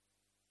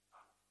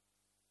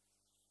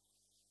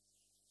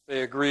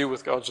 They agree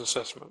with God's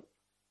assessment.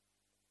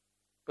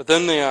 But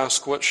then they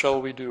ask, what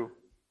shall we do?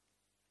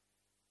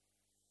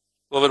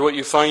 Beloved, what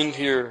you find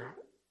here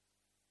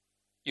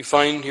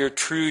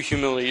true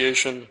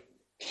humiliation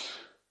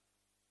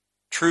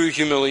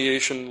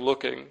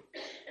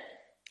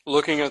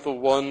looking at the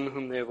one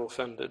whom they have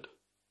offended.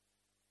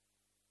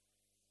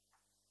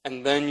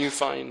 And then you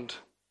find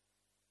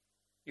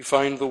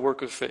the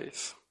work of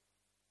faith.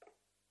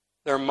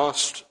 There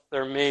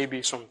may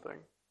be something.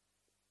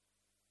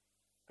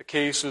 The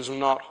case is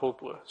not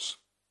hopeless.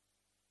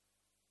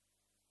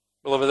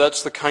 Beloved,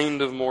 that's the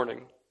kind of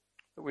mourning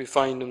that we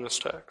find in this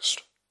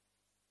text.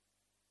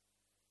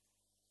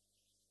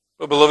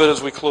 But beloved,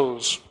 as we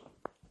close,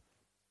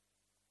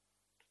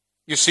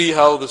 you see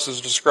how this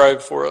is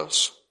described for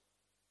us.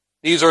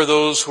 These are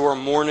those who are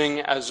mourning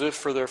as if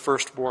for their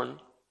firstborn.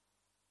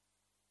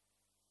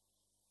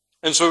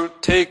 And so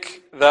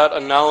take that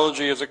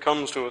analogy as it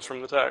comes to us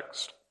from the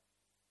text.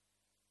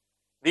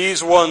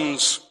 These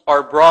ones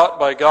are brought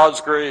by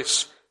God's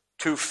grace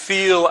to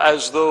feel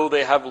as though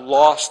they have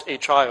lost a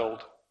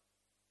child.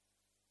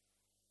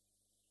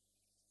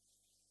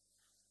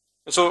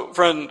 And so,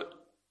 friend,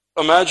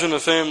 imagine a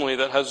family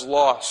that has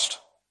lost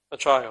a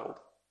child.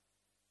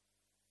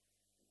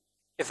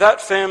 If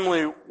that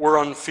family were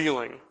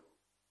unfeeling,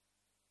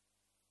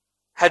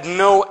 had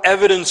no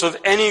evidence of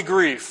any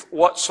grief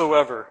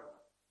whatsoever,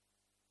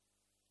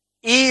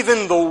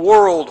 even the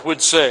world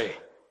would say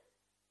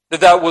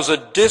that that was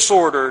a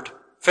disordered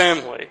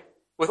family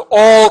with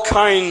all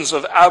kinds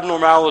of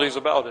abnormalities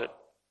about it.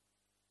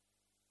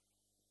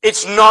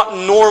 It's not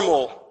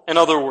normal, in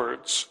other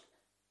words,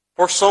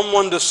 for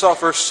someone to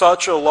suffer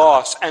such a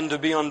loss and to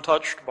be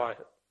untouched by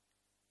it.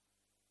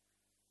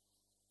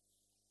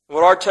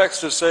 What our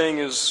text is saying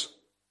is,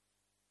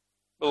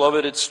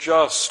 beloved, it's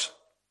just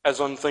as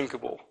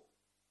unthinkable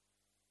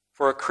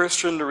for a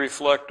Christian to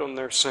reflect on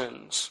their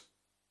sins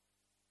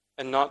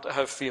and not to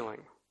have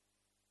feeling,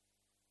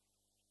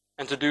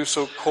 and to do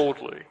so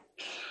coldly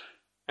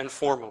and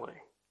formally.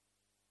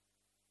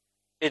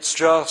 It's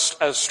just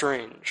as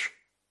strange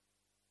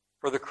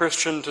for the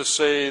Christian to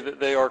say that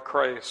they are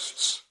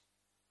Christ's,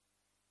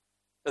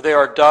 that they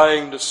are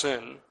dying to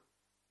sin,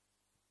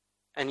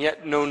 and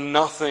yet know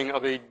nothing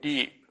of a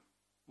deep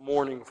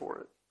mourning for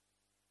it.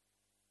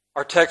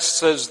 Our text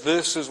says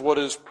this is what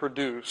is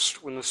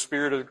produced when the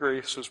Spirit of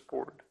grace is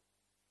poured.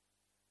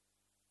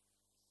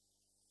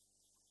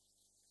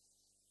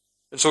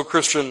 And so,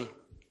 Christian,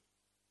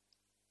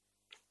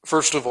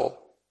 first of all,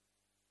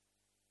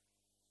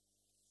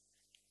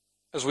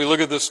 as we look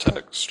at this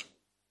text,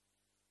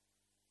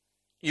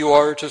 you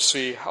are to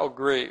see how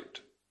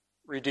great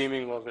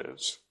redeeming love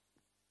is.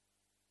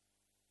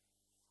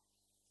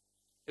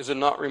 Is it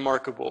not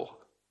remarkable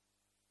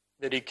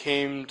that he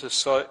came to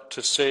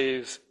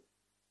save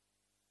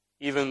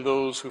even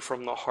those who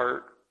from the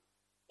heart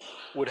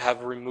would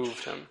have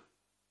removed him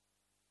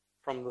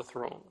from the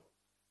throne,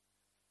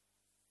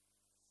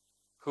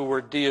 who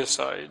were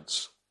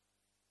deicides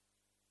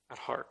at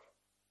heart?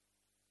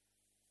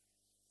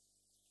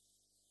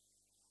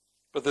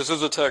 But this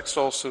is a text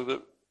also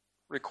that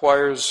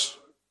requires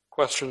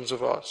questions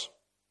of us.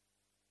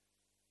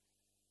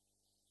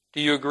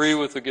 Do you agree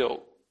with the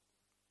guilt?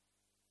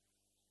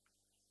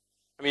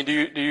 I mean, do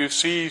you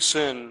see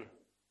sin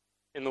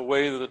in the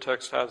way that the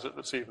text has it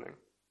this evening?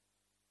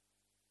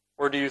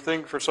 Or do you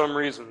think for some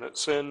reason that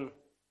sin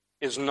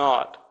is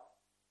not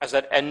as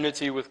at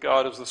enmity with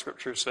God as the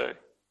Scriptures say?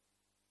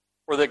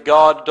 Or that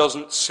God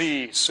doesn't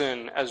see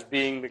sin as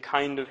being the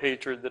kind of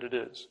hatred that it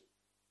is?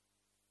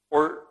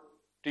 Or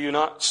do you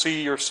not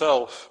see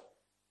yourself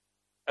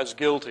as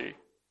guilty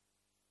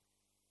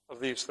of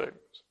these things?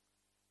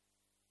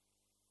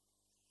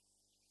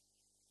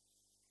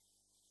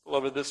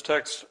 Beloved, this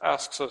text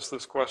asks us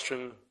this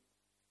question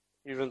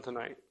even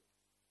tonight.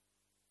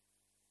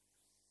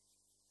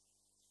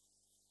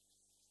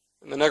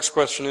 And the next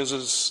question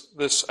is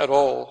this at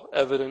all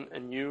evident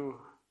in you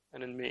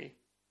and in me?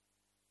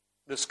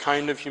 This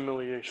kind of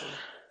humiliation.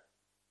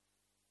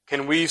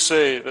 Can we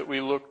say that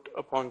we looked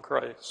upon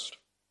Christ?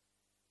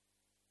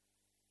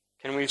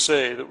 Can we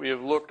say that we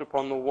have looked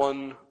upon the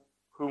one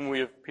whom we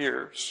have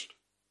pierced,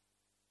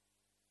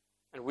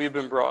 and we've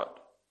been brought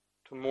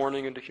to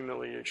mourning and to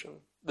humiliation?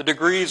 The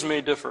degrees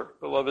may differ,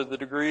 beloved, the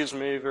degrees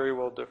may very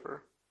well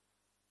differ,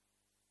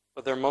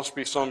 but there must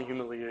be some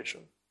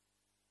humiliation,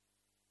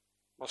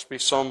 must be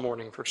some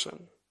mourning for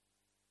sin.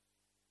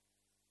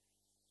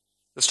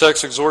 This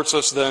text exhorts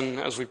us then,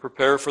 as we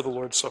prepare for the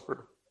Lord's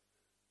Supper,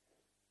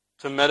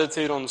 to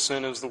meditate on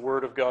sin as the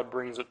Word of God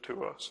brings it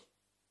to us.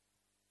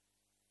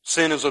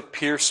 Sin is a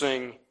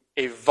piercing,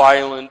 a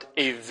violent,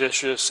 a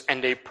vicious,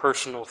 and a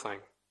personal thing.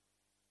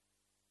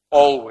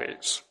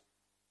 Always.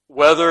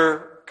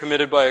 Whether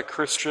committed by a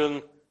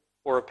Christian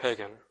or a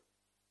pagan.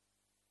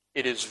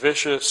 It is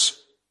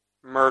vicious,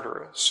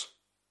 murderous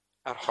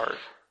at heart.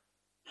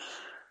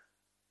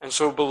 And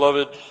so,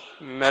 beloved,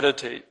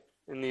 meditate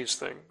in these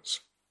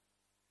things.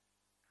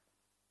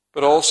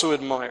 But also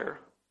admire.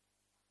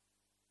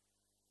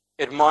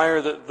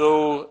 Admire that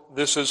though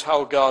this is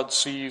how God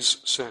sees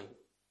sin,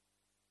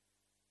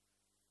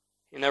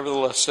 He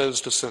nevertheless says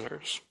to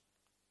sinners,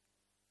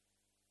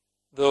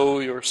 though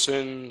your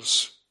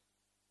sins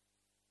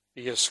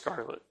be as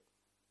scarlet,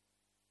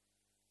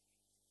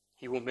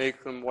 He will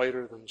make them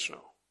whiter than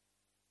snow,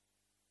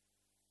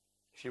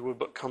 if you would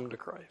but come to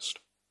Christ.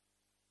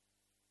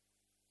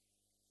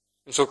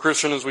 And so,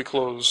 Christian, as we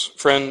close,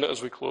 friend,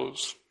 as we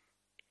close,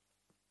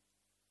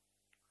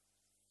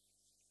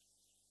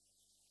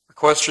 the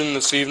question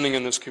this evening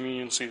in this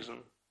communion season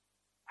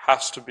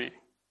has to be,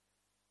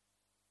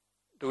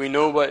 do we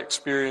know by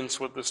experience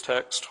what this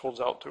text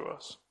holds out to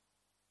us?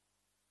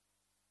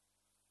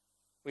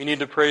 We need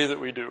to pray that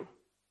we do.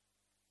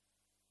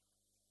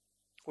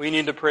 We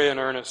need to pray in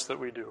earnest that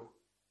we do.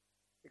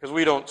 Because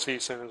we don't see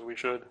sin as we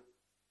should.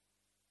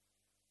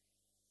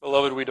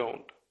 Beloved, we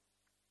don't.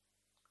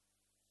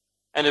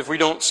 And if we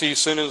don't see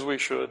sin as we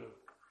should,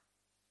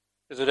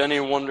 is it any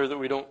wonder that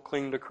we don't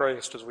cling to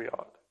Christ as we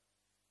ought?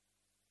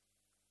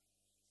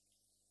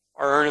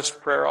 Our earnest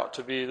prayer ought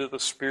to be that the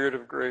Spirit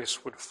of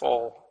grace would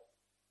fall,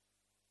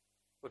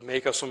 would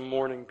make us a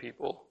mourning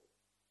people,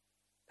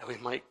 that we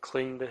might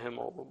cling to Him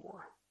all the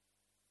more.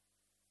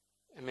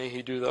 And may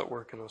He do that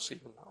work in us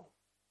even now.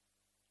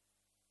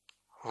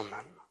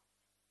 Amen.